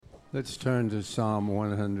Let's turn to Psalm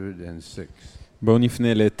 106. בואו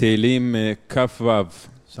נפנה לתהילים כ"ו,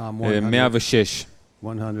 Psalm 106.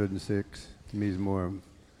 106, מזמור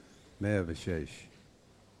 106.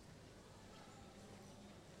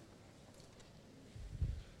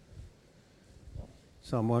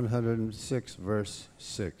 Psalm 106, verse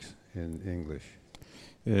 6 in English.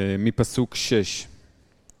 מפסוק 6.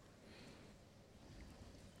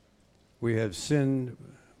 We have sinned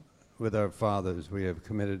with our fathers, we have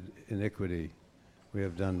committed iniquity, we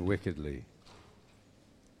have done wickedly.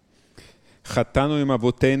 חטאנו עם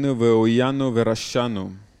אבותינו והועיינו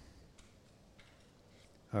ורשענו.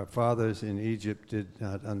 Our fathers in Egypt did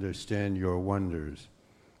not understand your wonders.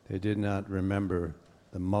 They did not remember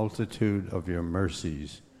the multitude of your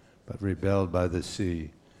mercies, but rebelled by the sea,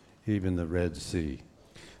 even the Red Sea.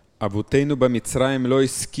 אבותינו במצרים לא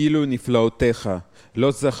השכילו נפלאותיך,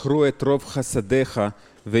 לא זכרו את רוב חסדיך,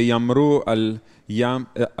 ויאמרו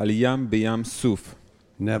על ים בים סוף.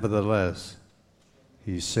 Nevertheless,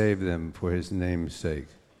 he saved them for his name's sake,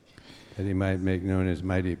 that he might make known his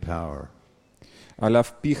mighty power. על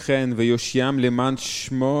אף פי כן ויושיעם למען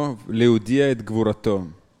שמו להודיע את גבורתו.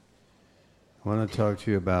 I want to talk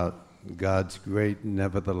to you about God's great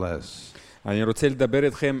nevertheless. אני רוצה לדבר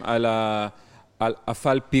איתכם על אף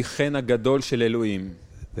על פי כן הגדול של אלוהים.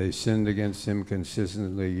 They sinned against him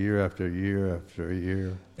consistently year after year after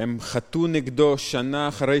year. הם חטאו נגדו שנה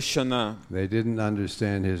אחרי שנה. They didn't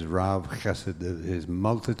understand his rav chesed, his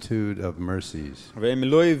multitude of mercies. והם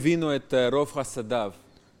לא הבינו את רוב חסדיו.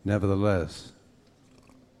 Nevertheless,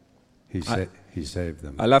 he saved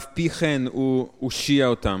them. על אף פי כן הוא הושיע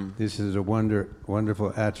אותם. This is a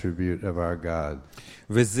wonderful attribute of our God.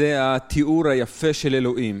 וזה התיאור היפה של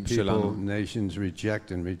אלוהים People, שלנו. nations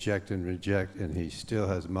reject and reject and reject, and he still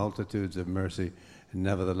has multitudes of mercy, and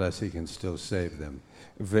nevertheless he can still save them.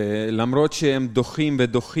 ולמרות שהם דוחים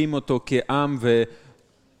ודוחים אותו כעם,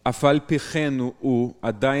 ואף על פי כן הוא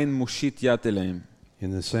עדיין מושיט יד אליהם. In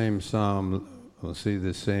the same psalm, we'll see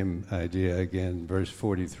the same idea again, verse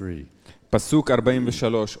 43. פסוק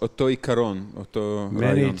 43, אותו עיקרון, אותו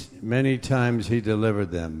רעיון. Many times he delivered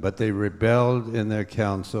them, but they rebelled in their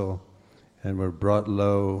counsel and were brought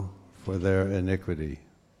low for their iniquity.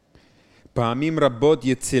 פעמים רבות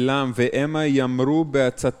יצילם, והמה יאמרו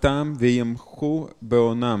בעצתם וימחו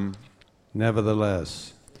בעונם.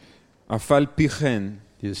 Nevertheless, אף על פי כן,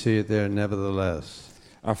 you see it there, nevertheless,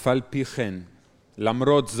 אף על פי כן,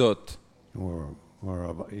 למרות זאת, or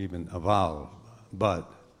even aval, but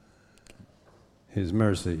his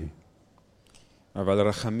mercy. אבל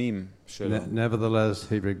רחמים שלו. Nevertheless,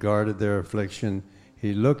 he regarded their affliction.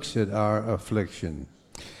 He looks at our affliction.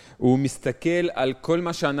 הוא מסתכל על כל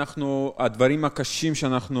מה שאנחנו, הדברים הקשים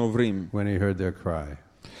שאנחנו עוברים. When he heard their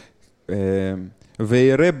cry.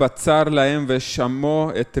 ויראה בצר להם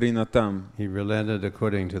ושמו את רינתם. He relented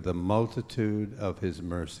according to the multitude of his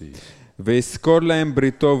mercies. ויזכור להם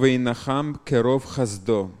בריתו וינחם כרוב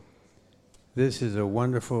חסדו. This is a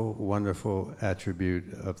wonderful, wonderful attribute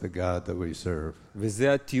of the God that we serve.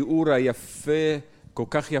 וזה התיאור היפה, כל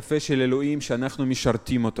כך יפה של אלוהים שאנחנו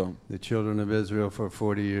משרתים אותו. The children of Israel for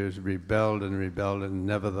 40 years rebelled and rebelled, and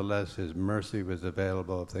nevertheless his mercy was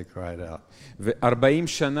available if they cried out. ו40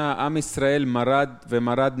 שנה עם ישראל מרד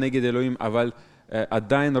ומרד נגד אלוהים, אבל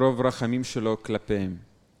עדיין רוב רחמים שלו כלפיהם.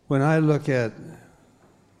 When I look at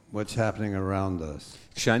what's happening around us,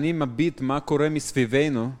 כשאני מביט מה קורה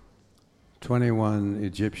מסביבנו, 21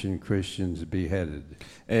 Egyptian Christians beheaded.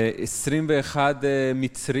 21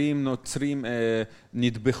 מצרים נוצרים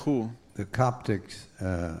נטבחו. The Coptics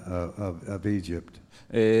of Egypt.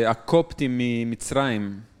 הקופטים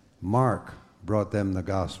ממצרים. Mark brought them the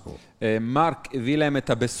gospel. מרק הביא להם את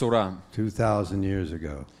הבשורה. 2,000 years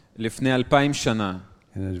ago. לפני 2000 שנה.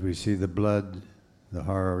 And as we see the blood, the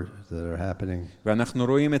horrors that are happening. ואנחנו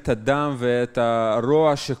רואים את הדם ואת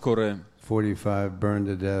הרוע שקורה. 45 burned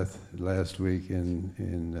to death last week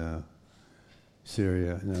in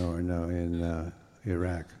Syria, in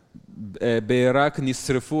Iraq. בעיראק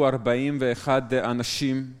נשרפו 41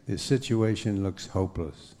 אנשים. The situation looks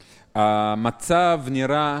hopeless. המצב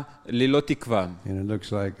נראה ללא תקווה. And it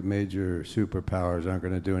looks like major superpowers aren't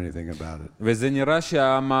going to do anything about it. וזה נראה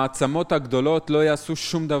שהמעצמות הגדולות לא יעשו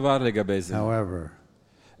שום דבר לגבי זה. However,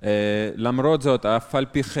 למרות זאת, אף על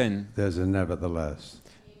פי כן, there's a nevertheless.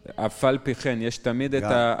 אף על פי כן, יש תמיד את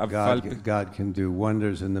האף על פי... God can do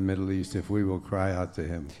wonders in the Middle East if we will cry out to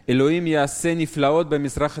him. אלוהים יעשה נפלאות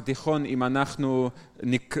במזרח התיכון אם אנחנו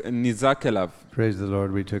נזעק אליו. Praise the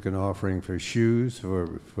Lord, we took an offering for shoes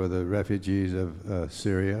for the refugees of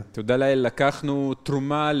Syria. תודה לאל, לקחנו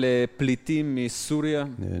תרומה לפליטים מסוריה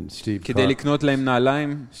כדי לקנות להם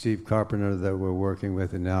נעליים. Steve Carpenter that we're working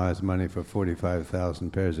with and now has money for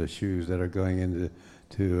 45,000 pairs of shoes that are going into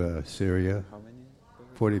Syria.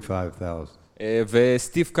 45,000.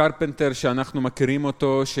 וסטיב קרפנטר שאנחנו מכירים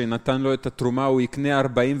אותו, שנתן לו את התרומה, הוא יקנה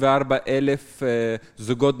 44,000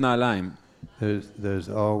 זוגות נעליים. There's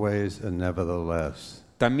always a nevertheless.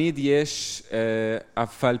 תמיד יש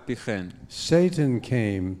אף על פי כן. Satan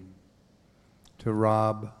came to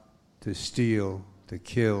rob, to steal, to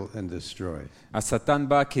kill and destroy. השטן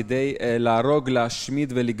בא כדי להרוג,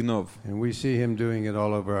 להשמיד ולגנוב. And we see him doing it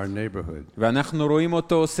all over our neighborhood. ואנחנו רואים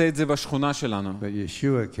אותו עושה את זה בשכונה שלנו. But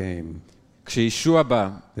Yeshua came כשישוע בא,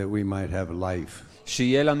 that we might have life,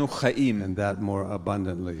 שיהיה לנו חיים, and that more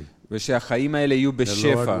abundantly. ושהחיים האלה יהיו The Lord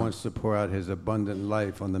בשפע. wants to pour out his abundant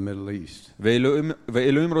life on the Middle East.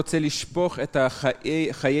 ואלוהים רוצה לשפוך את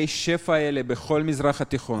החיי שפע האלה בכל מזרח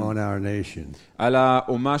התיכון. On our nation. על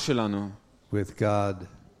האומה שלנו. With God,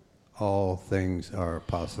 all things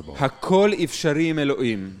are possible. הכל אפשרי עם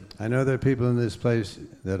אלוהים. I know there are people in this place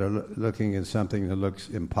that are looking at something that looks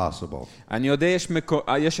impossible. אני יודע,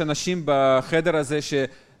 יש אנשים בחדר הזה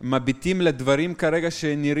שמביטים לדברים כרגע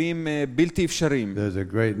שנראים בלתי אפשריים. There's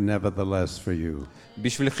a great nevertheless for you.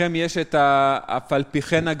 בשבילכם יש את האף על פי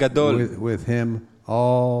כן הגדול. With him,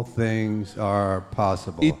 all things are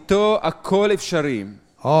possible. איתו הכל אפשרי.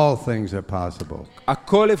 All things are possible.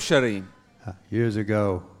 הכל אפשרי. Years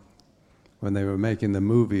ago, when they were making the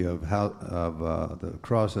movie of the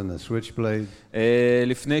cross and the switchblade.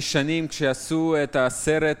 לפני שנים כשעשו את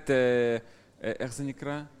הסרט, איך זה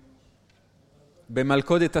נקרא?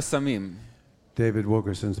 במלכודת הסמים. David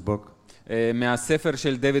Wilkerson's book. מהספר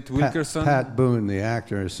של דויד וילקרסון. Pat Boone, the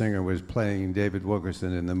actor and singer, was playing David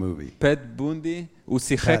Wilkerson in the movie. פט בונדי, הוא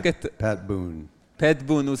שיחק את... Pat Boone. פט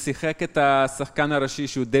בון, הוא שיחק את השחקן הראשי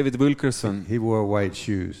שהוא דויד וילקרסון. He wore white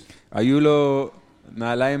shoes. היו לו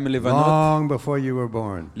נעליים לבנות. Long before you were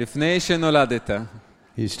born. לפני שנולדת.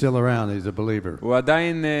 He's still around. He's a believer. הוא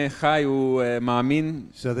עדיין חי, הוא מאמין.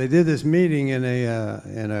 So they did this meeting in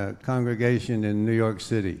a congregation in New York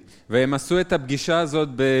City. והם עשו את הפגישה הזאת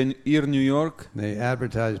בעיר ניו יורק. They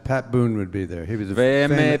advertised Pat Boone would be there.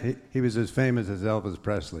 He was as famous as Elvis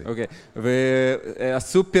Presley. אוקיי.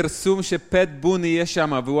 ועשו פרסום שפט בון יהיה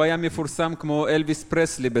שם, והוא היה מפורסם כמו אלוויס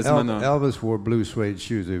פרסלי בזמנו. Elvis wore blue suede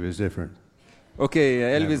shoes. It was different.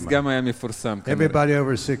 אוקיי, אלוויס גם היה מפורסם. Everybody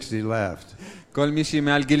over 60 laughed. כל מישהי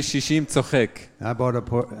מעל גיל 60 צוחק. I bought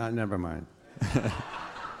never mind.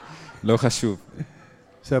 לא חשוב.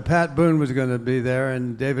 So Pat Boone was going to be there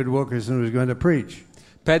and David Wilkerson was going to preach.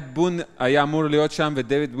 פט בון היה אמור להיות שם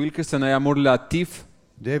ודייוויד וילקרסון היה אמור להטיף.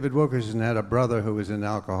 David Wilkerson had a brother who was an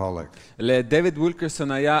alcoholic. לדייוויד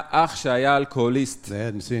וילקרסון היה אח שהיה אלכוהוליסט. They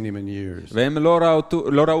hadn't seen him in years. והם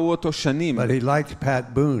לא ראו אותו שנים. But he liked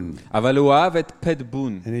Pat Boone. אבל הוא אהב את פט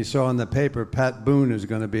בון. And he saw in the paper Pat Boone is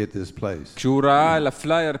going to be at this place. כשהוא ראה על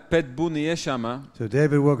הפלייר פט בון יהיה שם. So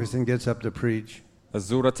David Wilkerson gets up to preach.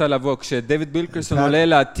 אז הוא רצה לבוא. כשדייוויד וילקרסון עולה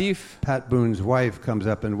להטיף, Pat Boone's wife comes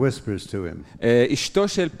up and whispers to him. אשתו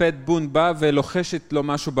של פט בון באה ולוחשת לו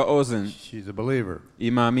משהו באוזן. She's a believer.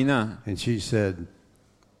 היא מאמינה. And she said,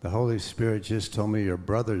 the Holy Spirit just told me your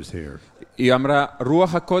brother's here. היא אמרה,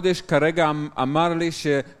 רוח הקודש כרגע אמר לי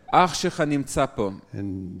שאח שלך נמצא פה.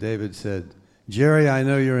 And David said, Jerry, I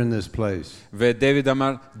know you're in this place. ודייוויד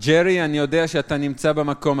אמר, ג'רי, אני יודע שאתה נמצא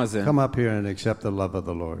במקום הזה. Come up here and accept the love of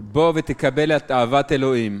the Lord. בוא ותקבל את אהבת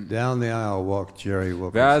אלוהים. Down the aisle walked Jerry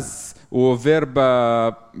Wilkerson. ואז הוא עובר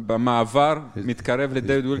במעבר, מתקרב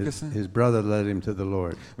לדייוויד וילקרסון. His brother led him to the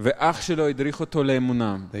Lord. ואח שלו הדריך אותו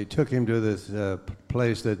לאמונה. They took him to this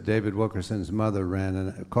place that David Wilkerson's mother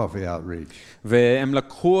ran, a coffee outreach. והם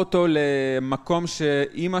לקחו אותו למקום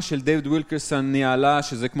שאימא של דייוויד וילקרסון ניהלה,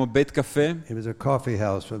 שזה כמו בית קפה. It was a coffee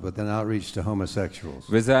house with an outreach to homosexuals.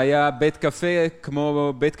 וזה היה בית קפה,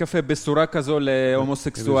 כמו בית קפה בסורה כזו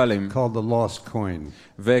להומוסקסואלים. It was called the lost coin.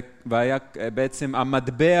 והיה בעצם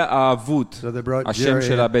המטבע האבוד, השם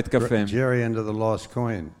של הבית קפה. Jerry into the lost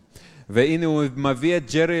coin. והנה הוא מביא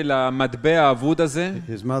את ג'רי למטבע האבוד הזה.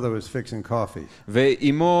 His mother was fixing coffee.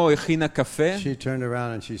 ואימו הכינה קפה. She turned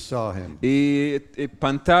around and she saw him. היא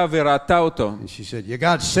פנתה וראתה אותו. And she said, "You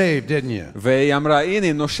got saved, didn't you?" והיא אמרה,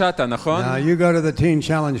 הנה, נושעת, נכון? Now you go to the Teen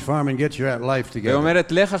Challenge Farm and get your life together. והיא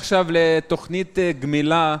אומרת, לך עכשיו לתוכנית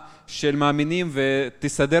גמילה של מאמינים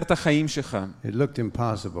ותסדר את החיים שלך. It looked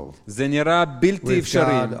impossible. זה נראה בלתי With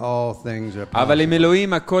אפשרי. God, all things are אבל עם possible.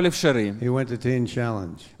 אלוהים הכל אפשרי. He went to Teen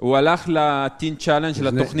Challenge. הוא הלך לטין צ'אלנג'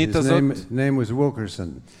 לתוכנית הזאת. His name was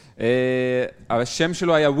Wilkerson. השם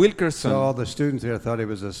שלו היה So ווילקרסון. all the students there thought he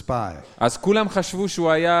was a spy. אז כולם חשבו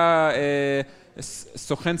שהוא היה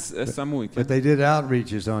סוכן סמוי. But they did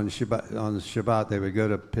outreaches on Shabbat. They would go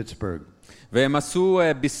to Pittsburgh. והם עשו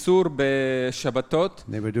ביסור בשבתות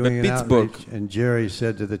They were doing an בפיטסבורג. outreach, and Jerry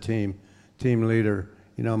said to the team leader,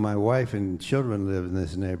 you know, my wife and children live in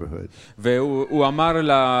this neighborhood. והוא אמר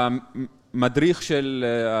למדריך של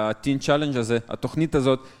הטין צ'אלנג' הזה, התוכנית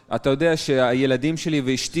הזאת, אתה יודע שהילדים שלי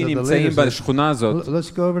ואשתי נמצאים בשכונה הזאת.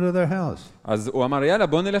 Let's go over to their house. אז הוא אמר, יאללה,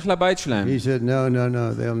 בוא נלך לבית שלהם. He said, no,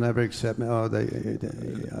 they'll never accept me. Oh,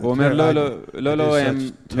 הוא אומר, לא, הם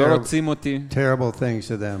לא רוצים אותי. Terrible things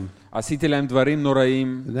to them. עשיתי להם דברים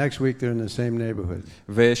נוראים. The next week they're in the same neighborhood.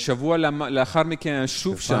 ושבוע לאחר מכן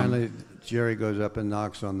שוב שם. Finally, Jerry goes up and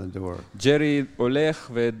knocks on the door. ג'רי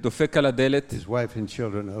הולך ודופק על הדלת. His wife and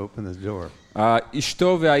children open the door.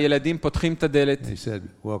 אשתו והילדים פותחים את הדלת. They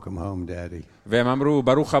said, welcome home, Daddy. והם אמרו,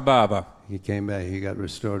 ברוך הבא, אבא. He came back, he got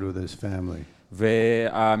restored with his family.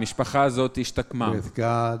 והמשפחה הזאת השתקמה. With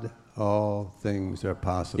God, all things are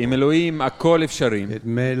possible. עם אלוהים הכל אפשרי. It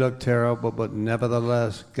may look terrible, but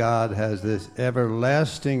nevertheless, God has this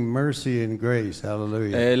everlasting mercy and grace.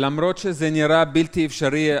 Hallelujah. למרות שזה נראה בלתי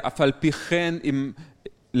אפשרי, אף על פי כן,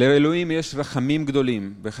 לאלוהים יש רחמים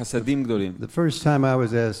גדולים וחסדים גדולים. The first time I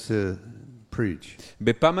was asked to preach,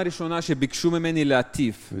 בפעם הראשונה שביקשו ממני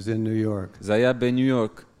להטיף, it was in New York. זה היה בניו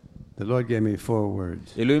יורק. The Lord gave me 4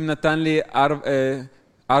 words. אלוהים נתן לי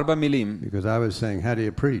 4 מילים. Because I was saying, how do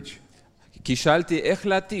you preach? כי שאלתי איך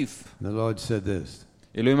להטיף. The Lord said this,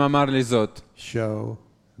 אלוהים אמר לי זאת. show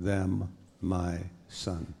them my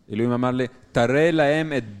son. אלוהים אמר לי, תראה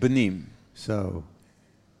להם את בנים. So,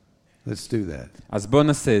 let's do that. אז בוא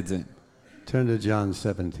נעשה את זה. Turn to John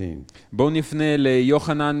 17. בואו נפנה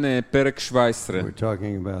ליוחנן פרק 17. We're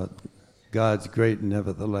talking about God's great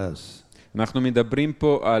nevertheless. אנחנו מדברים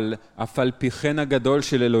פה על אף על פי כן הגדול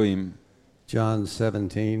של אלוהים. John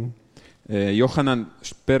 17. יוחנן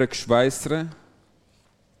פרק 17.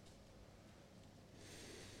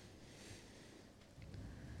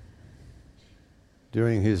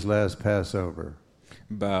 During his last Passover,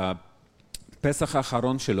 בפסח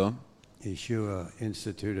האחרון שלו, Yeshua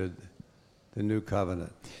instituted the new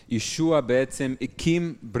covenant. ישוע בעצם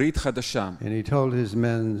הקים ברית חדשה. And he told his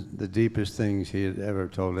men the deepest things he had ever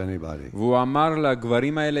told anybody. והוא אמר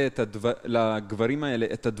לגברים האלה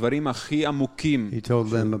את הדברים הכי עמוקים. He told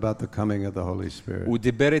them about the coming of the Holy Spirit. הוא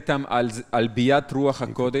דיבר איתם על ביאת רוח He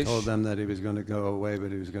הקודש. told them that he was going to go away,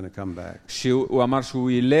 but he was going to come back. שהוא אמר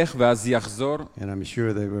שהוא ילך ואז יחזור. And I'm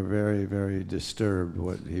sure they were very, very disturbed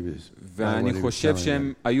what he was. ואני חושב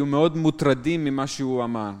שהם היו מאוד מוטרדים ממה שהוא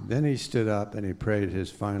אמר. Then he stood up and he prayed his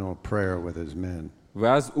final prayer with his men.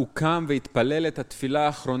 ואז הוא קם והתפלל את התפילה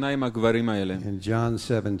האחרונה עם הגברים האלה. And John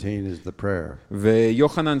 17 is the prayer.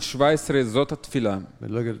 ויוחנן 17 זאת התפילה. But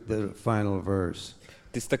look at the final verse.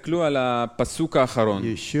 תסתכלו על הפסוק האחרון.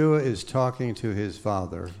 Yeshua is talking to his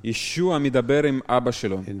father ישוע מדבר עם אבא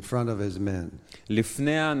שלו. in front of his men,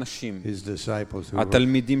 לפני האנשים, his disciples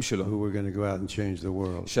התלמידים שלו. who were going to go out and change the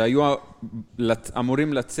world. שהיו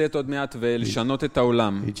אמורים לצאת עוד מעט ולשנות את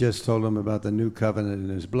העולם. He just told them about the new covenant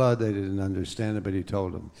in his blood. They didn't understand it, but he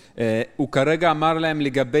told them. הוא כרגע אמר להם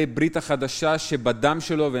לגבי ברית החדשה שבדם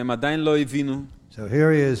שלו והם עדיין לא הבינו. So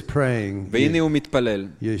here he is praying, והנה הוא מתפלל.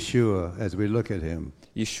 Yeshua, as we look at him,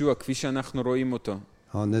 ישוע כפי שאנחנו רואים אותו.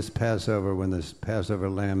 on this Passover when the Passover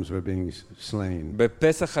lambs were being slain.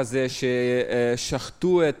 בפסח הזה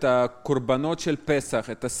ששחטו את הקורבנות של פסח,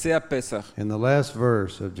 את עשה הפסח. In the last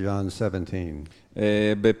verse of John 17,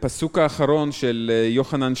 בפסוק האחרון של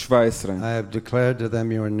יוחנן 17. I have declared to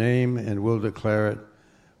them your name and will declare it,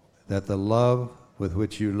 that the love with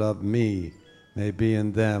which you love me may be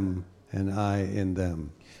in them and I in them.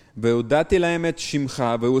 והודעתי להם את שמך,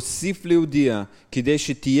 והוסיף להודיע, כדי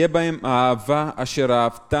שתהיה בהם האהבה אשר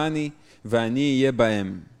אהבתני, ואני אהיה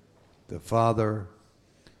בהם. The Father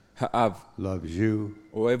האב loves you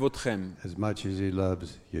אוהב אתכם, as much as he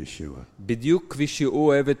loves Yeshua. בדיוק כפי שהוא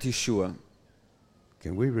אוהב את ישוע.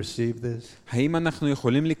 Can we receive this? האם אנחנו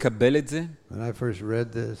יכולים לקבל את זה? When I first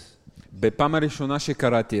read this, בפעם הראשונה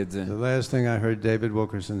שקראתי את זה. the last thing I heard David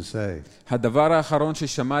Wilkerson say, הדבר האחרון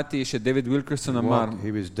ששמעתי שדייוויד וילקרסון אמר,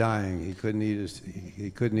 he was dying, he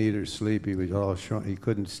couldn't eat or sleep, he was all shrunk, he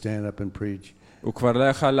couldn't stand up and preach. הוא כבר לא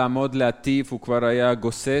יכל לעמוד להטיף, הוא כבר היה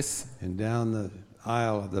גוסס. And down the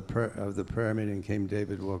aisle of the prayer meeting came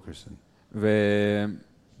David Wilkerson.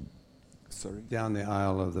 down the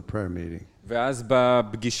aisle of the prayer meeting. ואז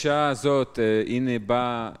בפגישה הזאת, הנה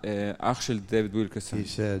בא אח של דייוויד ווילקרסון. He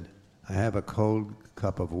said, I have a cold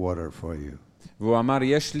cup of water for you. והוא אמר,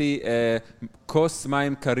 יש לי כוס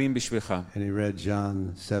מים קרים בשבילך. And he read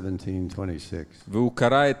John 17:26. והוא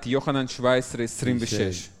קרא את יוחנן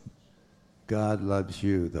 17:26. God loves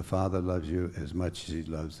you, the Father loves you as much as he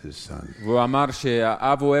loves his son. והוא אמר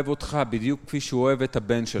שהאב אוהב אותך בדיוק כפי שהוא אוהב את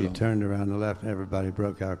הבן שלו. He turned around and left and everybody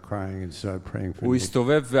broke out crying and started praying for הוא me.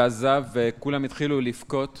 הסתובב ועזב וכולם התחילו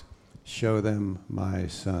לבכות. Show them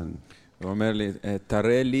my son. הוא אומר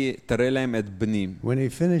לי, תראה להם את בני. When he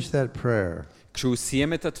finished that prayer, כשהוא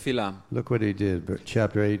סיים את התפילה, look what he did,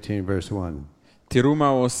 chapter 18, verse 1. תראו מה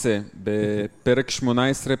הוא עושה, בפרק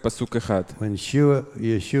 18, פסוק 1. When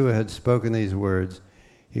Yeshua had spoken these words,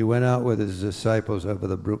 he went out with his disciples over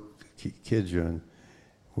the brook Kidron,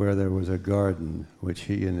 where there was a garden, which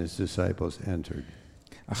he and his disciples entered.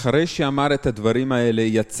 אחרי שאמר את הדברים האלה,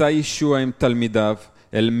 יצא ישוע עם תלמידיו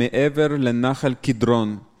אל מעבר לנחל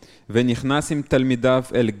קדרון, ונכנס עם תלמידיו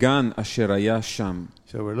אל גן אשר היה שם.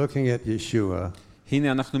 So we're looking at Yeshua.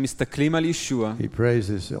 הנה אנחנו מסתכלים על ישוע. He prays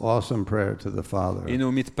this awesome prayer to the Father. הנה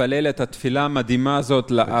הוא מתפלל את התפילה המדהימה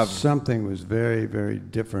הזאת לאב. Something was very, very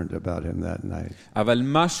different about him that night. אבל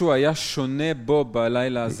משהו היה שונה בו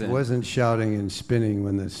בלילה הזה. He wasn't shouting and spinning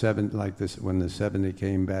when the 70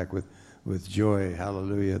 came back with joy,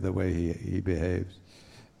 hallelujah, the way he behaved.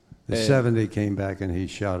 The 70 came back and he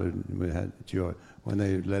shouted and had joy when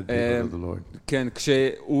they led people to the Lord. כן,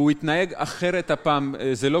 כשהוא התנהג אחרת הפעם,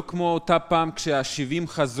 זה לא כמו אותה פעם כשה70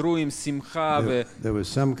 חזרו עם שמחה There was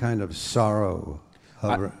some kind of sorrow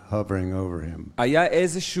hovering over him. היה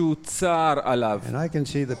איזשהו צער עליו. And I can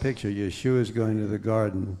see the picture. Yeshua is going to the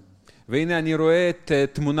garden. והנה אני רואה את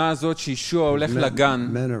תמונה הזאת שישוע הולך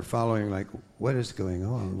לגן. Men are following like, what is going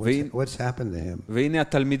on? What's happened to him? והנה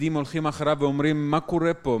התלמידים הולכים אחריו ואומרים, מה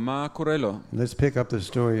קורה פה? מה קורה לו? Let's pick up the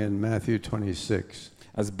story in Matthew 26.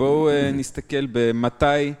 אז בואו נסתכל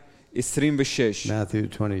במתי 26. Matthew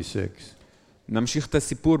 26. נמשיך את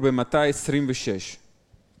הסיפור במתי 26.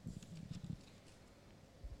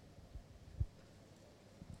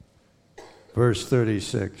 Verse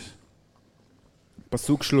 36.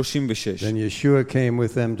 פסוק 36. Then Yeshua came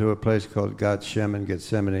with them to a place called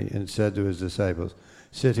Gethsemane and said to his disciples,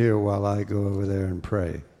 sit here while I go over there and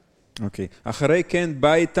pray. אוקיי. אחרי כן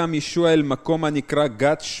בא איתם ישוע אל מקום הנקרא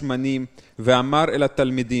גת שמנים ואמר אל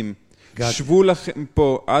התלמידים, שבו לכם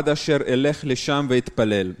פה עד אשר אלך לשם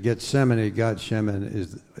ואתפלל. Gethsemane, Gad Shemen,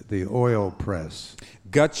 is the oil press.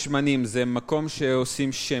 גת שמנים זה מקום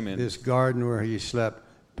שעושים שמן. This garden where he slept,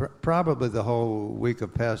 probably the whole week of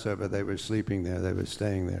Passover they were sleeping there, they were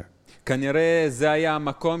staying there. כנראה זה היה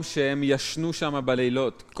המקום שהם ישנו שם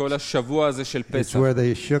בלילות, כל השבוע הזה של פסח. It's where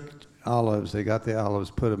they shook olives, they got the olives,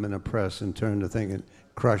 put them in a press and turned the thing and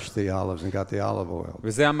crushed the olives and got the olive oil.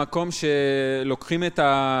 וזה המקום שלוקחים את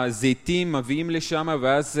הזיתים, מביאים לשם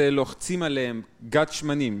ואז לוחצים עליהם גת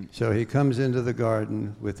שמנים. So he comes into the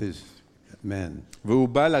garden with his men. והוא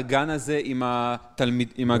בא לגן הזה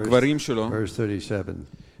עם הגברים שלו. Verse 37.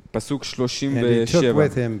 פסוק And he 37. took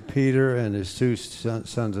with him Peter and his two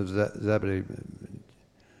sons of Zebedee,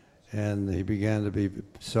 and he began to be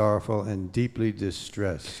sorrowful and deeply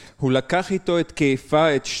distressed. הוא לקח איתו את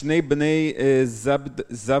כיפה, את שני בני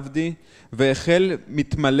זבדי, והחל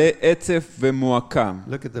מתמלא עצב ומועקה.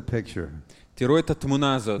 Look at the picture. תראו את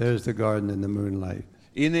התמונה הזאת. There's the garden in the moonlight.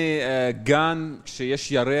 הנה גן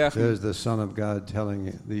שיש ירח. There's the Son of God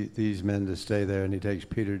telling these men to stay there, and he takes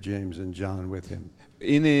Peter, James, and John with him.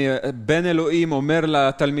 הנה בן אלוהים אומר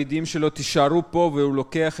לתלמידים שלו, תישארו פה, והוא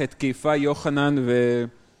לוקח את כיפה יוחנן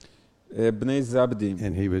ובני זבדי.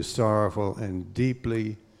 And he was sorrowful and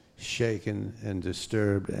deeply shaken and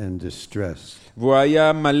disturbed and distressed. והוא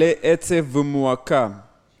היה מלא עצב ומועקה.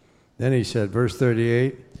 Then he said, verse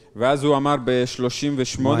 38, ואז הוא אמר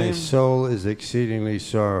ב-38, my soul is exceedingly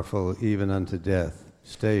sorrowful even unto death.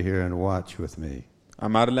 Stay here and watch with me.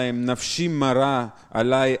 אמר להם, נפשי מרה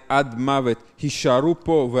עליי עד מוות, הישארו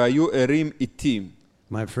פה והיו ערים איתי.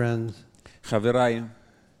 My friends, חבריי,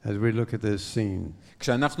 as we look at this scene,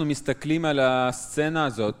 כשאנחנו מסתכלים על הסצנה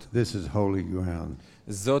הזאת, this is holy ground.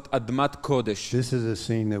 זאת אדמת קודש. This is a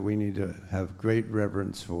scene that we need to have great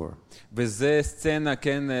reverence for. וזה סצנה,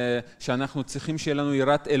 כן, שאנחנו צריכים שיהיה לנו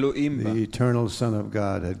יראת אלוהים בה. The eternal Son of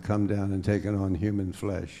God had come down and taken on human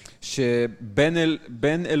flesh.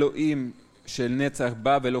 שבן אלוהים של נצח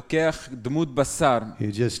בא ולוקח דמות בשר.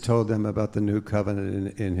 He just told them about the new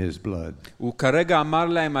covenant in his blood. הוא כרגע אמר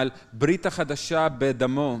להם על ברית החדשה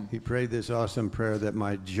בדמו. He prayed this awesome prayer that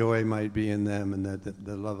my joy might be in them and that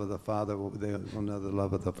the love of the Father they will know the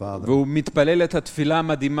love of the Father. והוא מתפלל את התפילה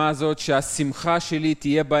המדהימה הזאת שהשמחה שלי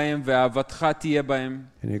תהיה בהם ואהבתך תהיה בהם.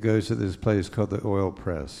 And he goes to this place called the oil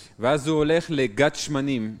press. ואז הוא הולך לגת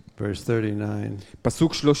שמנים. Verse 39.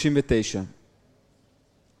 פסוק 39.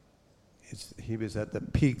 He was at the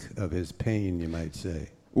peak of his pain, you might say.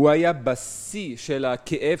 הוא היה בשיא של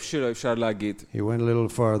הכאב שלו, אפשר להגיד. He went a little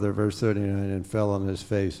farther, verse 39, and fell on his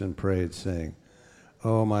face and prayed, saying,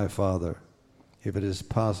 Oh, my Father, if it is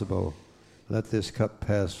possible, let this cup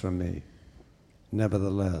pass from me.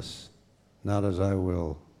 Nevertheless, not as I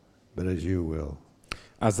will, but as you will.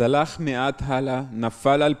 אז הלך מעט הלאה,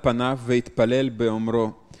 נפל על פניו והתפלל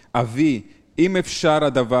באומרו, אבי, אם אפשר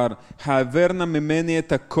הדבר, העבר נא ממני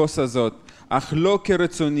את הכוס הזאת, אך לא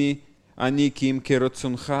כרצוני אני, כי אם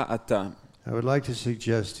כרצונך אתה. I would like to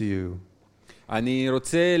suggest to you אני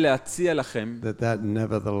רוצה להציע לכם that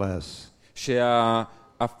nevertheless,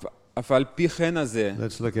 שאף על פי כן הזה,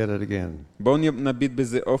 let's look at it again. בואו נביט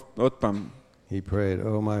בזה עוד פעם. He prayed,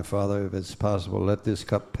 Oh, my Father, if it's possible, let this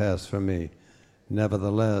cup pass from me.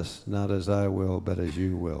 Nevertheless, not as I will, but as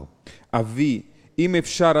you will. אבי, אם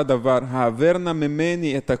אפשר הדבר, העבר נא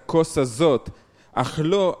ממני את הכוס הזאת, אך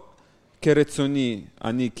לא כרצוני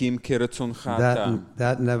אני, כי אם כרצונך אתה.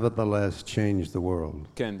 That nevertheless changed the world.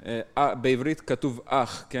 כן, בעברית כתוב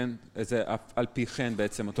אך, כן? זה על פי כן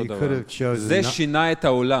בעצם אותו דבר. זה שינה את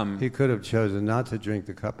העולם. He could have chosen not to drink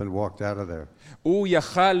the cup and walked out of there. הוא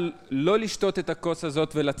יכל לא לשתות את הכוס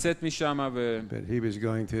הזאת ולצאת משם But he was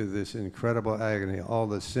going through this incredible agony. All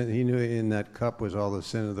the sin, he knew in that cup was all the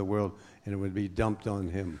sin of the world and it would be dumped on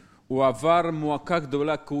him. הוא עבר מועקה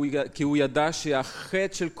גדולה כי הוא ידע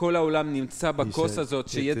שהחטא של כל העולם נמצא בכוס הזאת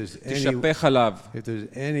שתשפך עליו. If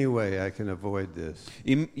there's any way I can avoid this.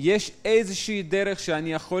 אם יש איזושהי דרך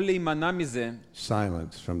שאני יכול להימנע מזה.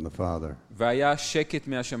 Silence from the Father. והיה שקט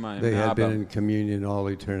מהשמיים. They had been in communion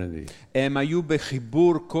all eternity. הם היו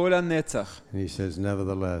בחיבור כל הנצח. And he says,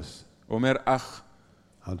 nevertheless, הוא אומר אך.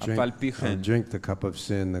 I'll drink the cup of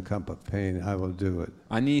sin, the cup of pain, I will do it.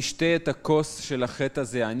 אני אשתה את הכוס של החטא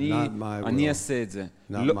הזה, אני אעשה את זה.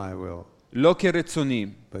 Not my will, לא כרצוני,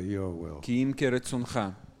 but your will. כי אם כרצונך.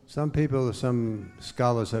 Some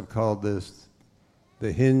scholars have called this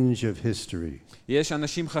the hinge of history. יש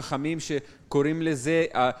אנשים חכמים שקוראים לזה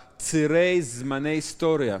צירי זמני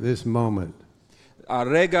היסטוריה. This moment,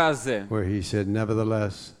 הרגע הזה, where he said,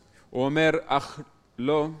 nevertheless, הוא אומר, אך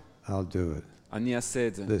לא, I'll do it. אני אעשה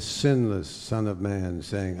את זה. The sinless Son of Man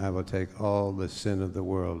saying, I will take all the sin of the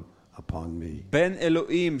world upon me. בן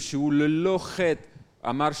אלוהים שהוא ללא חטא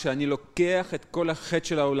אמר שאני לוקח את כל החטא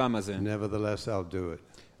של העולם הזה. Nevertheless, I'll do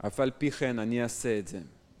it. אף על פי כן אני אעשה את זה.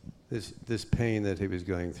 This pain that he was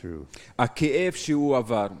going through. הכאב שהוא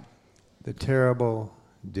עבר. The terrible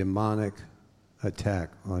demonic attack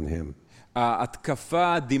on him.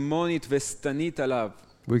 ההתקפה הדמונית ושטנית עליו.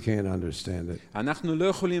 We can't understand it. אנחנו לא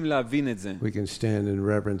יכולים להבין את זה. We can stand in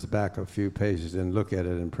reverence back a few pages and look at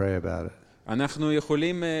it and pray about it. אנחנו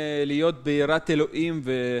יכולים להיות ביראת אלוהים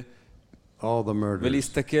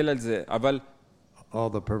ולהסתכל על זה, אבל all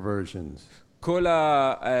the perversions, כל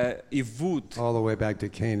העיוות, all the way back to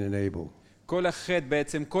Cain and Abel, כל החטא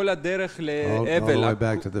בעצם, כל הדרך לאבל, all the way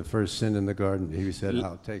back to the first sin in the garden, he said,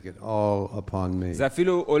 I'll take it all upon me. זה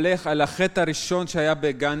אפילו הולך על החטא הראשון שהיה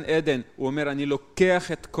בגן עדן, הוא אומר, אני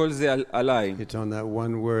לוקח את כל זה עליי. It's on that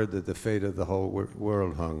one word that the fate of the whole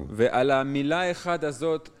world hung. ועל המילה אחד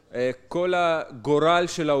הזאת, כל הגורל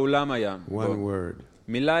של העולם היה. One word.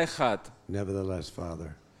 מילה אחת. Nevertheless,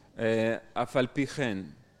 Father. אף על פי כן.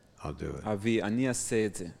 I'll do it. אבי, אני אעשה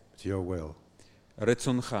את זה. It's your will.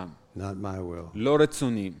 רצונך. Not my will. לא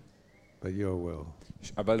רצוני. But your will.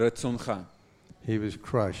 אבל רצונך. He was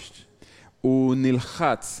crushed. הוא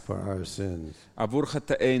נלחץ. For our sins. עבור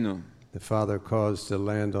חטאינו. The Father caused to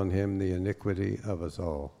land on him the iniquity of us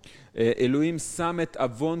all. אלוהים שם את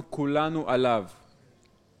עוון כולנו עליו.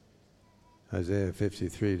 Isaiah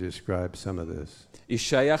 53 describes some of this.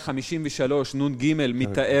 ישעיה 53 נ"ג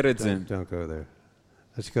מתאר את זה. Don't go there.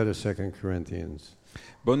 Let's go to 2 Corinthians.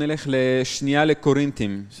 בואו נלך לשנייה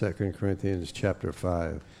לקורינתים. 2 Corinthians chapter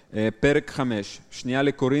 5. פרק 5. שנייה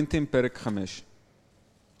לקורינתים פרק 5.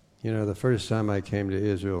 You know, the first time I came to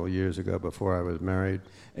Israel years ago before I was married,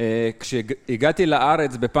 כשהגעתי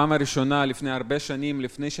לארץ בפעם הראשונה לפני הרבה שנים,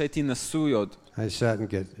 לפני שהייתי נשוי עוד, I sat in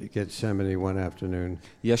Gethsemane one afternoon,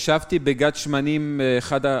 ישבתי בגת שמנים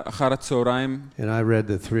אחר הצהריים, and I read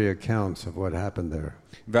the three accounts of what happened there.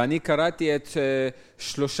 ואני קראתי את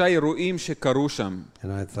שלושה אירועים שקרו שם. And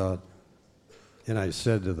I thought, and I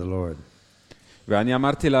said to the Lord, ואני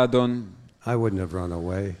אמרתי לאדון, I wouldn't have run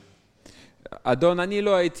away. אדון, אני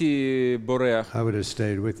לא הייתי בורח. I would have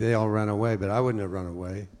stayed with, they all ran away, but I wouldn't have run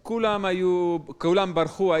away. כולם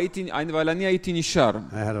ברחו, אבל אני הייתי נשאר.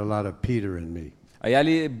 I had a lot of Peter in me.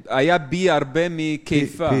 היה בי הרבה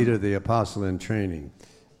מקיפה. Peter, the apostle in training.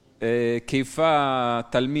 קיפה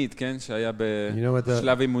תלמיד, כן? שהיה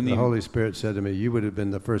בשלב אימונים. The Holy Spirit said to me, you would have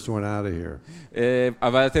been the first one out of here.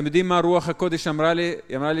 אבל אתם יודעים מה רוח הקודש אמרה לי?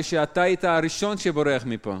 היא אמרה לי שאתה היית הראשון שבורח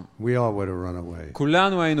מפה. We all would have run away.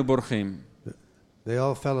 כולנו היינו בורחים. They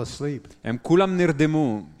all fell asleep. הם כולם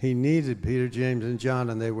נרדמו. He needed Peter, James, and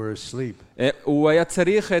John, and they were asleep. הוא היה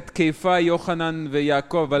צריך את קיפה, יוחנן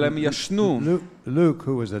ויעקב, אבל הם ישנו. Luke,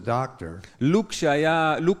 who was a doctor,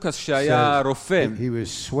 לוקס שהיה רופא, he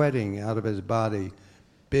was sweating out of his body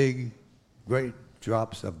big, great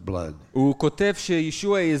drops of blood. הוא כותב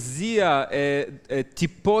שישוע הזיע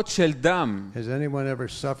טיפות של דם. Has anyone ever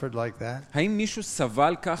suffered like that? האם מישהו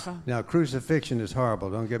סבל ככה? Now, crucifixion is horrible,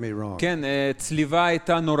 don't get me wrong. כן, צליבה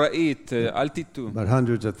הייתה נוראית, אל תטעו. But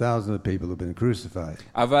hundreds of thousands of people have been crucified.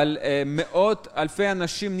 אבל מאות אלפי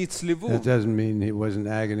אנשים נצלבו. That doesn't mean it wasn't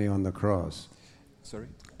agony on the cross. Sorry?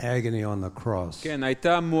 Agony on the cross. כן,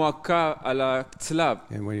 הייתה מועקה על הצלב.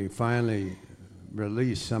 And when he finally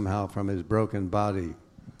released somehow from his broken body,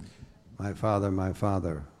 my father,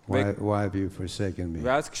 why have you forsaken me?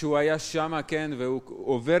 ואז כשהוא היה שמה, כן, והוא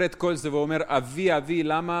עובר את כל זה ואומר, אבי,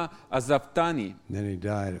 למה עזבתני? Then he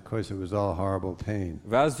died. Of course, it was all horrible pain.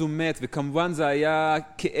 ואז הוא מת, וכמובן זה היה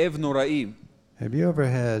כאב נוראי. Have you ever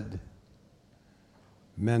had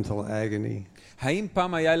mental agony? האם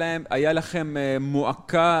פעם היה לכם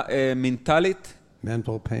מועקה מנטלית?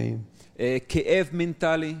 Mental pain? כאב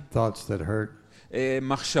מנטלי? Thoughts that hurt?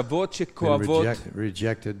 מחשבות שכואבות?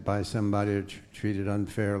 Rejected by somebody or treated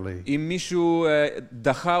unfairly? אם מישהו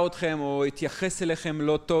דחה אתכם או התייחס אליכם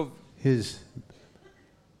לא טוב?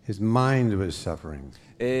 His mind was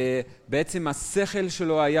suffering. בעצם השכל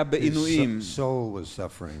שלו היה בעינויים. His soul was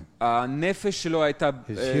suffering. הנפש שלו הייתה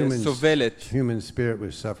סובלת. Human spirit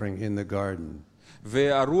was suffering in the garden.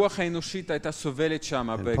 והרוח האנושית הייתה סובלת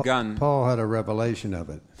שם בגן. Paul had a revelation of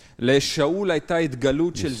it. לשאול הייתה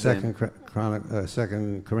התגלות של זה.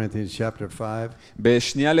 2 Corinthians chapter 5.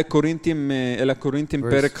 בשנייה לקורינתים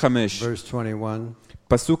פרק 5. Verse 21.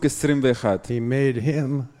 פסוק 21. He made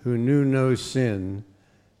him who knew no sin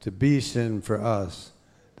to be sin for us,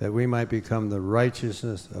 that we might become the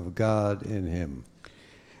righteousness of God in him.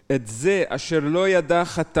 את זה אשר לא ידע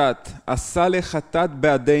חטאת, עשה לחטאת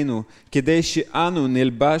בעדנו, כדי שאנו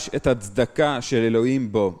נלבש את הצדקה של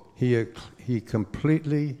אלוהים בו. He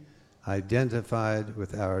completely identified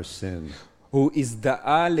with our sin. הוא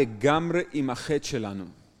הזדהה לגמרי עם החטא שלנו.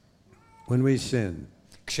 When we sin,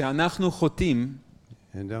 כשאנחנו חוטאים,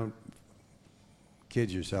 and don't kid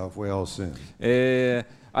yourself, we all sin.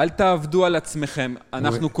 אל תעבדו על עצמכם,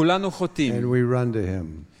 אנחנו כולנו חוטאים. And we run to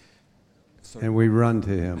him. And we run to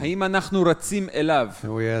him. האם אנחנו רצים אליו? And we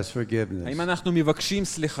ask forgiveness. האם אנחנו מבקשים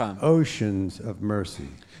סליחה? Oceans of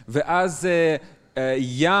mercy. ואז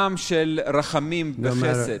ים של רחמים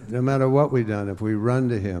בחסד. No matter what we've done, if we run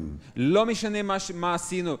to him, לא משנה מה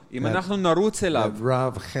עשינו, אם אנחנו נרוץ אליו,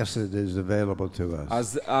 Rav Chesed is available to us.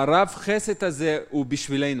 אז הרב חסד הזה הוא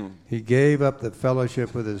בשבילנו. He gave up the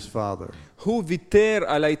fellowship with his father. הוא ויתר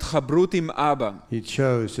על ההתחברות עם אבא. He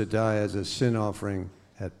chose to die as a sin offering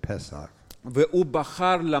at Pesach. והוא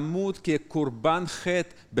בחר למות כקורבן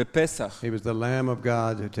חטא בפסח. He was the Lamb of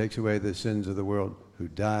God who takes away the sins of the world, who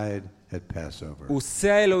died at Passover. הוא שא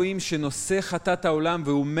האלוהים שנושא חטאת העולם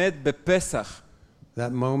והוא מת בפסח.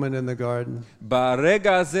 That moment in the garden,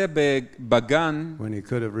 ברגע הזה בגן, when he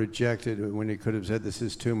could have rejected, when he could have said, this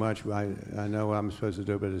is too much, I know I'm supposed to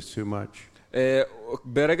do, but it's too much.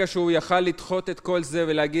 ברגע שהוא יכל לדחות את כל זה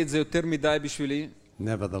ולהגיד, זה יותר מדי בשבילי.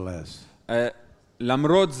 Nevertheless,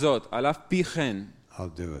 למרות זאת, על אף פי כן, I'll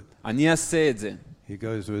do it. אני אעשה את זה. He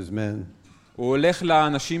goes to his men. הוא הולך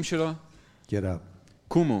לאנשים שלו. Get up.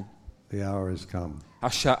 קומו. The hour has come.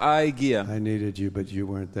 השעה הגיעה. I needed you, but you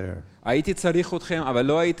weren't there. הייתי צריך אתכם, אבל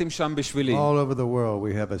לא הייתם שם בשבילי. All over the world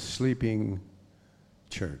we have a sleeping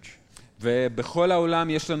church. ובכל העולם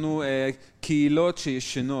יש לנו קהילות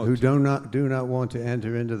שישנות, who do not want to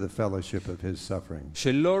enter into the fellowship of his suffering.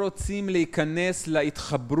 שלא רוצים להיכנס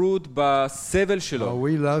להתחברות בסבל Oh, שלו.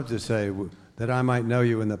 we love to say that I might know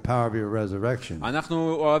you in the power of your resurrection.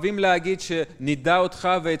 אנחנו אוהבים להגיד שנדע אותך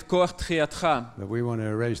ואת כוח תחייתך, But we want to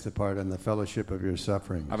erase the part in the fellowship of your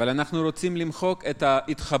suffering. אבל אנחנו רוצים למחוק את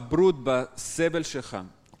ההתחברות בסבל שלך.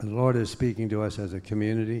 The Lord is speaking to us as a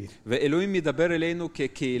community. ואלוהים מדבר אלינו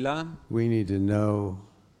כקהילה. We need to know,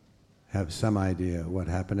 have some idea what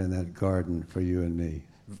happened in that garden for you and me.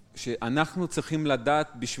 שאנחנו צריכים לדעת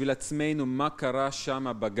בשביל עצמנו מה קרה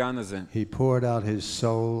שם בגן הזה. He poured out his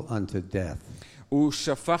soul unto death. הוא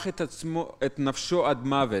שפך את נפשו עד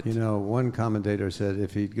מוות. You know, one commentator said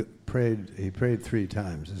if he prayed 3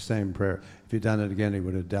 times the same prayer. If he'd done it again, he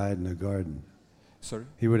would have died in the garden. Sorry?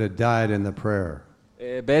 He would have died in the prayer.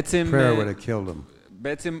 בעצם, Prayer would have killed him.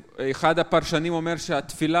 בעצם אחד הפרשנים אומר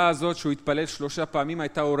שהתפילה הזאת שהוא התפלל 3 פעמים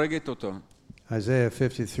הייתה הורגת אותו. Isaiah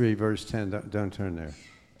 53 verse 10, don't turn there.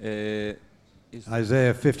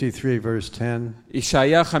 Isaiah 53 verse 10.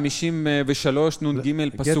 ישעיה 53 נ"ג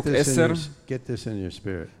פסוק 10. Get this in your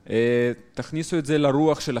spirit. תכניסו את זה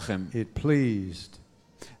לרוח שלכם. It pleased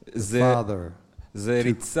the זה Father.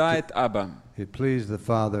 ריצה את אבא. It pleased the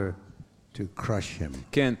Father to crush him.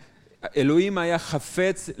 כן, אלוהים היה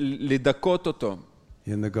חפץ לדכות אותו. In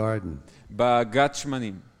the garden. בגת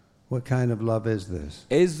שמנים. What kind of love is this?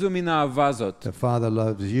 איזו מין אהבה זאת? The Father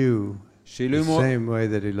loves you the same way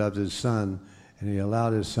that he loves his son, and he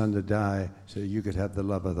allowed his son to die so you could have the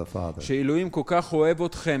love of the Father. שאלוהים כל כך אוהב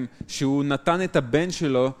אתכם, שהוא נתן את הבן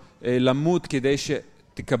שלו למות כדי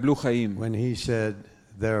שתקבלו חיים. When he said,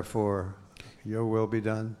 therefore, your will be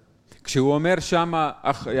done. כשהוא אומר שמה,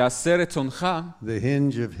 יעשה רצונך, the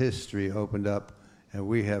hinge of history opened up, and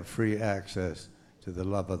we have free access to the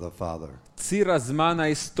love of the Father. ציר הזמן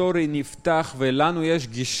ההיסטורי נפתח, ולנו יש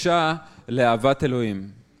גישה לאהבת אלוהים.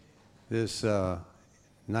 This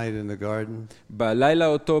night in the garden, בלילה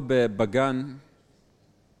אותו בגן,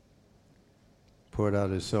 poured out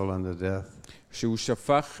his soul unto death. שהוא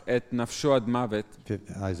שפך את נפשו עד מוות.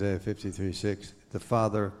 Isaiah 53:6. The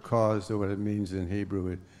Father caused, or what it means in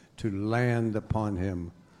Hebrew, to land upon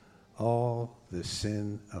him all the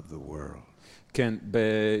sin of the world. כן,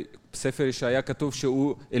 בספר ישעיה כתוב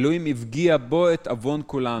שאלוהים הפגיע בו את עוון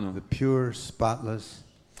כולנו. The pure, spotless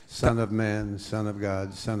Son of Man, Son of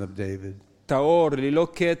God, Son of David. טהור, ללא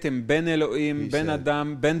כתם, בן אלוהים, בן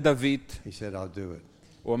אדם, בן דוד. He said, I'll do it.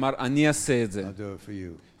 הוא אמר, אני אעשה את זה. I'll do it for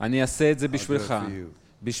you. אני אעשה את זה I'll do בשבילך, it for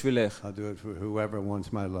you. בשבילך. I'll do it for whoever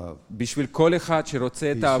wants my love. בשביל כל אחד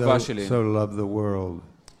שרוצה את האהבה שלי. He so loved the world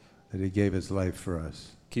that he gave his life for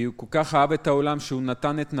us. כי הוא כל כך אהב את העולם שהוא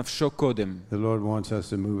נתן את נפשו קודם. The Lord wants us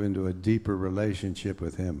to move into a deeper relationship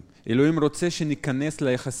with him. אלוהים רוצה שניכנס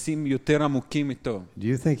ליחסים יותר עמוקים איתו. Do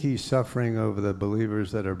you think he's suffering over the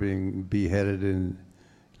believers that are being beheaded in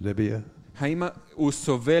Libya? האם הוא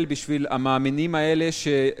סובל בשביל המאמינים האלה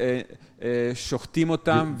ששוחטים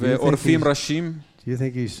אותם ועורפים ראשים? Do you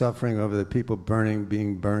think he's suffering over the people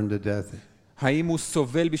being burned to death? האם הוא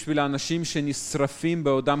סובל בשביל האנשים שנשרפים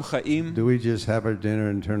בעודם חיים? Do we just have our dinner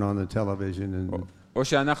and turn on the television and... או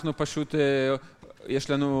שאנחנו פשוט, יש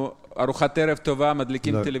לנו ארוחת ערב טובה,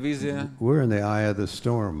 מדליקים טלוויזיה? We're in the eye of the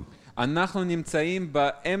storm. אנחנו נמצאים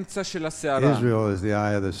באמצע של הסערה. Israel is the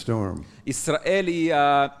eye of the storm. ישראל היא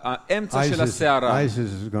האמצע של הסערה.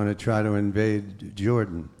 ISIS is going to try to invade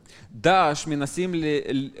Jordan. דאעש מנסים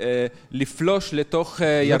לפלוש לתוך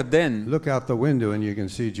ירדן. Look out the window and you can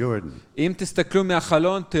see Jordan. אם תסתכלו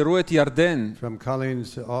מהחלון תראו את ירדן. From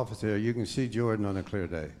Colleen's office here you can see Jordan on a clear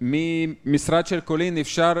day. ממשרד של קולין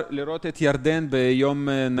אפשר לראות את ירדן ביום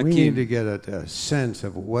We נקי. need to get a sense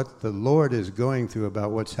of what the Lord is going through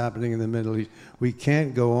about what's happening in the Middle East. We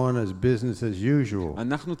can't go on as business as usual.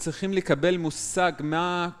 אנחנו צריכים לקבל מושג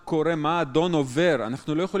מה קורה, מה האדון עובר.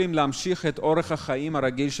 אנחנו לא יכולים להמשיך את אורח החיים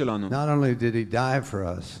הרגיל שלנו. Not only did he die for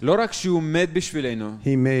us, לא רק שהוא מת בשבילנו,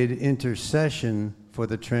 he made intercession for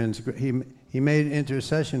the he made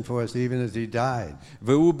intercession for us even as he died.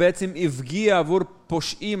 והוא בעצם הפגיע עבור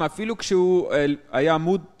פושעים אפילו כשהוא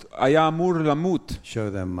היה אמור למות.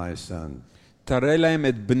 Show them my son. תראה להם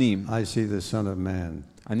את בני. I see the Son of Man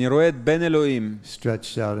אני רואה את בן אלוהים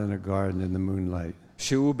stretched out in a garden in the moonlight.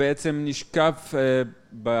 שהוא בעצם נשקף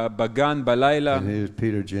בגן בלילה. And here's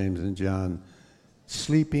Peter, James and John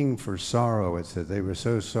sleeping for sorrow, it said. They were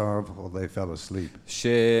so sorrowful they fell asleep.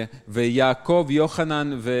 ויעקב,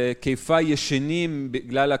 יוחנן וקיפה ישנים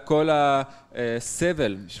בגלל כל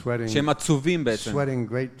הסבל, שהם עצובים בעצם.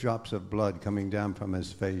 Sweating great drops of blood coming down from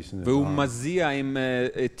his face and his והוא arms. מזיע עם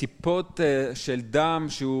טיפות של דם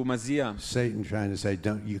שהוא מזיע. Satan trying to say,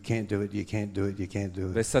 you can't do it, you can't do it, you can't do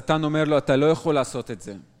it. ושטן אומר לו, אתה לא יכול לעשות את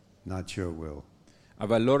זה. Not your will.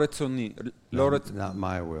 אבל לא רצוני. Not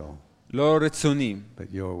my will. לא רצוני,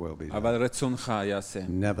 but your will be done. אבל רצונך יעשה.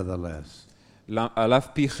 Nevertheless. על אף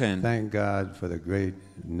פי כן. Thank God for the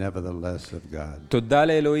great nevertheless of God. תודה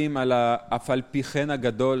לאלוהים על אף על פי כן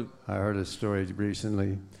הגדול. I heard a story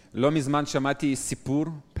recently. לא מזמן שמעתי סיפור.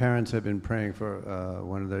 Parents have been praying for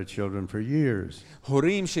one of their children for years.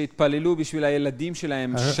 הורים שהתפללו בשביל הילדים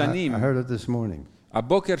שלהם שנים. I heard it this morning.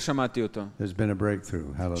 הבוקר שמעתי אותו. There's been a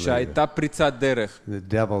breakthrough. Hallelujah. שהייתה פריצת דרך.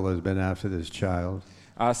 The devil has been after this child.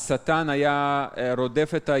 השטן היה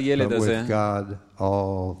רודף את הילד הזה. But with God,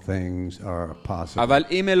 all things are possible. אבל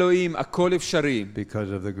עם אלוהים הכל אפשרי.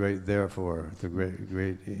 Because of the great therefore, the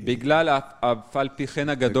great. בגלל אף על פי כן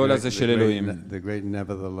הגדול הזה של אלוהים. The great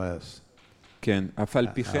nevertheless. כן, אף על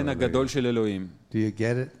פי כן הגדול של אלוהים. Do you get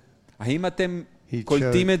it? האם אתם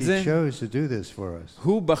קולטים את זה? He chose to do this for us.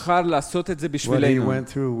 הוא בחר לעשות את זה What בשבילנו. he went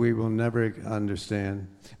through, we will never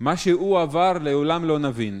understand. מה שהוא עבר לעולם לא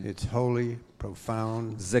נבין. It's holy,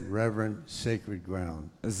 profound, reverent, sacred ground.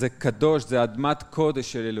 זה קדוש, זה אדמת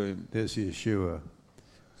קודש של אלוהים.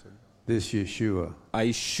 This Yeshua.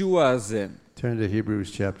 הישוע הזה. Turn to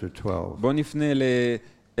Hebrews chapter 12. בוא נפנה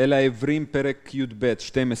אל העברים פרק י"ב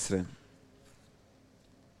 12.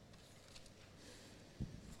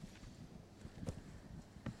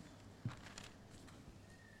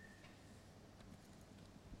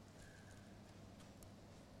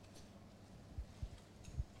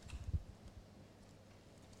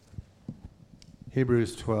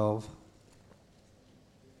 Hebrews 12.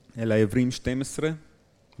 אל העברים 12.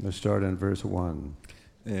 Let's start in verse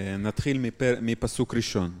 1. נתחיל מפסוק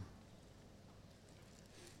ראשון.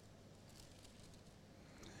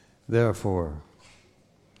 Therefore,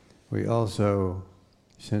 we also,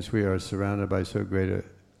 since we are surrounded by so great a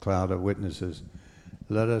cloud of witnesses,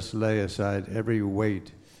 let us lay aside every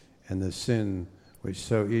weight and the sin which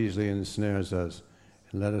so easily ensnares us,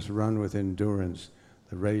 and let us run with endurance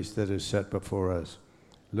the race that is set before us,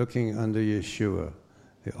 looking unto Yeshua,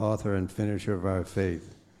 the author and finisher of our faith,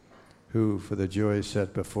 who, for the joy set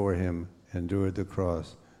before him, endured the cross,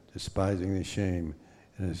 despising the shame,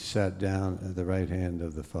 and has sat down at the right hand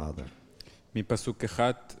of the Father. מפסוק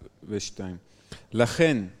 1 ו-2.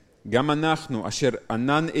 לכן, גם אנחנו, אשר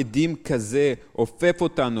ענן עדים כזה, עופף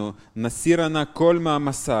אותנו, נסיר ענה כל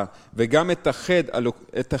מהמסע, וגם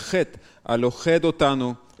את החטא הלוכד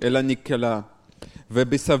אותנו אל הנקלה.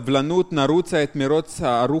 ובסבלנות נרוצה את מרוץ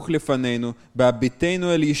הערוך לפנינו,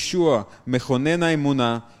 בהביטנו אל ישוע, מכונן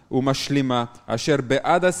האמונה ומשלימה, אשר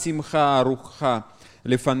בעד השמחה הערוכה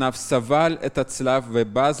לפניו סבל את הצלב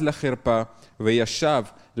ובז לחרפה, וישב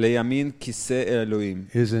לימין כיסא אלוהים.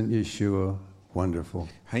 Isn't Yeshua wonderful?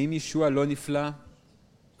 האם ישוע לא נפלא?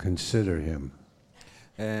 Consider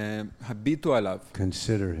him. הביטו עליו.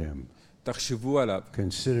 Consider him. תחשבו עליו.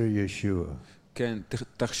 Consider Yeshua. כן,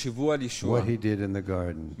 תחשבו על ישוע. What he did in the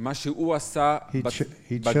garden. מה שהוא עשה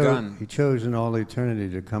בגן. He chose in all eternity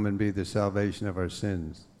to come and be the salvation of our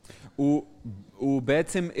sins. הוא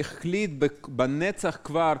בעצם החליט בנצח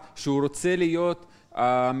כבר שהוא רוצה להיות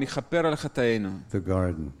המכפר על חטאינו. The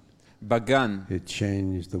garden. בגן. It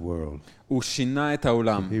changed the world. הוא שינה את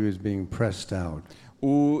העולם. He was being pressed out.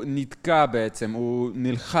 הוא נתקע בעצם, הוא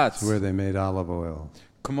נלחץ. It's where they made olive oil.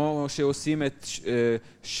 כמו שעושים את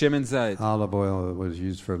שמן זית. Olive oil was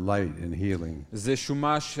used for light and healing. זה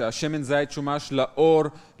שומש, השמן זית שומש לאור,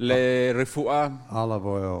 לרפואה. Olive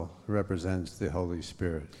oil represents the Holy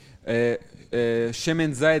Spirit.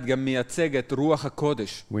 שמן זית גם מייצג את רוח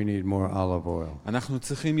הקודש. We need more olive oil. אנחנו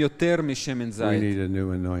צריכים יותר משמן זית. We need a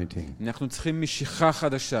new anointing. אנחנו צריכים משיכה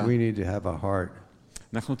חדשה. We need to have a heart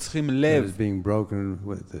אנחנו צריכים לב that is being broken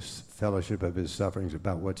with this fellowship of his sufferings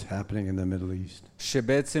about what's happening in the Middle East.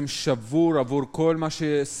 שבעצם שבור עבור כל מה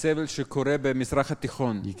שסבל שקורה במזרח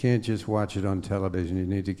התיכון. You can't just watch it on television. You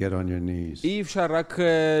need to get on your knees. אי אפשר רק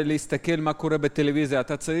להסתכל מה קורה בטלוויזיה,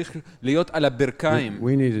 אתה צריך להיות על הברכיים.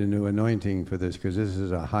 We need a new anointing for this because this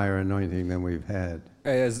is a higher anointing than we've had.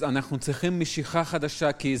 אז אנחנו צריכים משיכה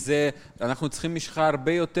חדשה, כי אנחנו צריכים משיכה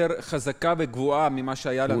הרבה יותר חזקה וגבוהה ממה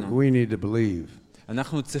שהיה לנו. We need to believe.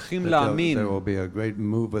 אנחנו צריכים להאמין. There will be a great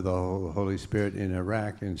move of the Holy Spirit in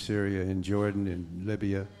Iraq, in Syria, in Jordan, in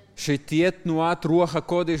Libya. שתהיה תנועת רוח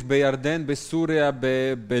הקודש בירדן, בסוריה,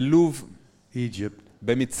 בלוב, Egypt.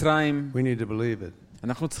 במצרים. We need to believe it.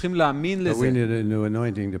 אנחנו צריכים להאמין But לזה. we need a new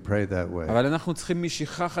anointing to pray that way. אבל אנחנו צריכים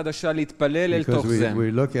משיכה חדשה להתפלל אל Because תוך זה.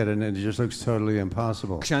 we look at it and it just looks totally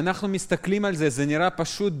impossible. כשאנחנו מסתכלים על זה, זה נראה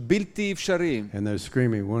פשוט בלתי אפשרי. And they're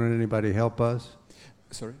screaming, won't anybody help us?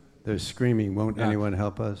 Sorry? They're screaming, won't anyone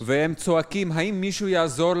help us? והם צועקים, האם מישהו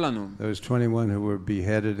יעזור לנו? Those 21 who were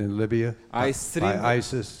beheaded in Libya by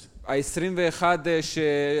ISIS. ה-21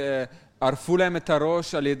 שערפו להם את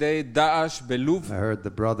הראש על ידי דאעש בלוב. I heard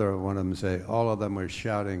the brother of one of them say, all of them were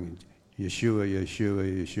shouting, Yeshua, Yeshua,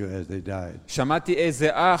 Yeshua, as they died. שמעתי איזה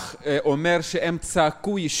אח אומר שהם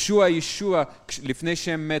צעקו ישוע ישוע לפני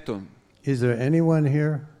שהם מתו. Is there anyone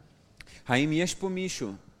here האם יש פה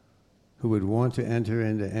מישהו who would want to enter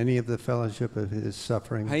into any of the fellowship of his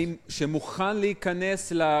suffering? האם שמוכן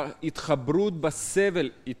להיכנס להתחברות בסבל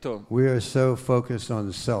איתו? We are so focused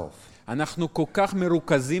on self. אנחנו כל כך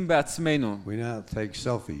מרוכזים בעצמנו. We now take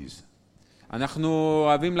selfies. אנחנו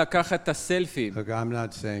אוהבים לקחת את הסלפי. Look, I'm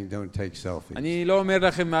not saying don't take selfies. אני לא אומר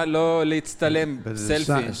לכם לא להצטלם But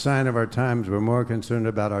סלפי. it's a sign of our times. We're more concerned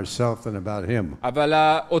about ourselves than about him. אבל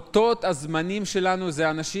האותות הזמנים שלנו זה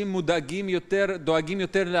אנשים דואגים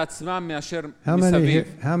יותר לעצמם מאשר מסביב.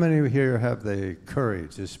 How many here have the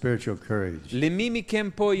courage, the spiritual courage, למי מכם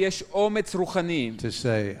פה יש אומץ רוחני to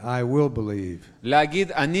say, I will believe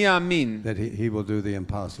להגיד אני אאמין that he will do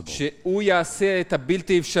the impossible? שהוא יעשה את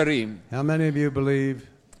הבלתי אפשרי? How many of you believe?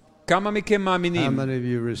 כמה מכם How מאמינים many of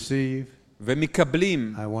you receive?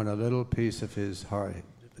 ומקבלים I want a little piece of his heart,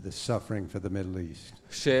 the suffering for the Middle East.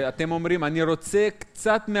 שאתם אומרים אני רוצה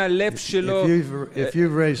קצת מהלב שלו? If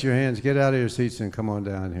you've raised your hands, get out of your seats and come on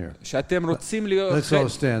down here. שאתם רוצים להיות Let's all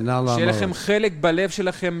stand. Now, שיהיה לכם חלק בלב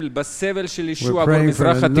שלכם בסבל של we're ישוע עבור praying for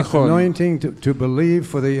מזרח an התיכון. anointing to believe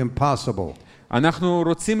for the impossible. אנחנו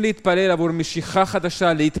רוצים להתפלל עבור משיכה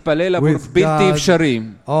חדשה, להתפלל עבור With בלתי God, אפשרי.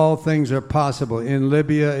 all things are possible. In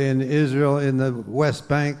Libya, in Israel, in the West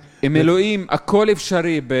Bank. עם אלוהים הכל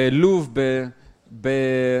אפשרי, בלוב,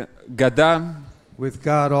 בגדה. With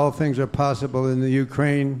God, all things are possible in the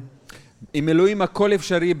Ukraine. עם אלוהים הכל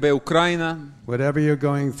אפשרי באוקראינה. Whatever you're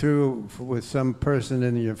going through with some person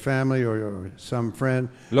in your family or some friend,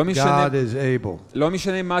 God is able. לא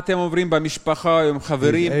משנה מה אתם עוברים במשפחה או עם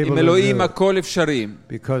חברים, עם אלוהים הכל אפשרי.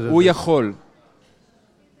 הוא יכול.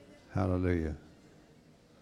 Hallelujah.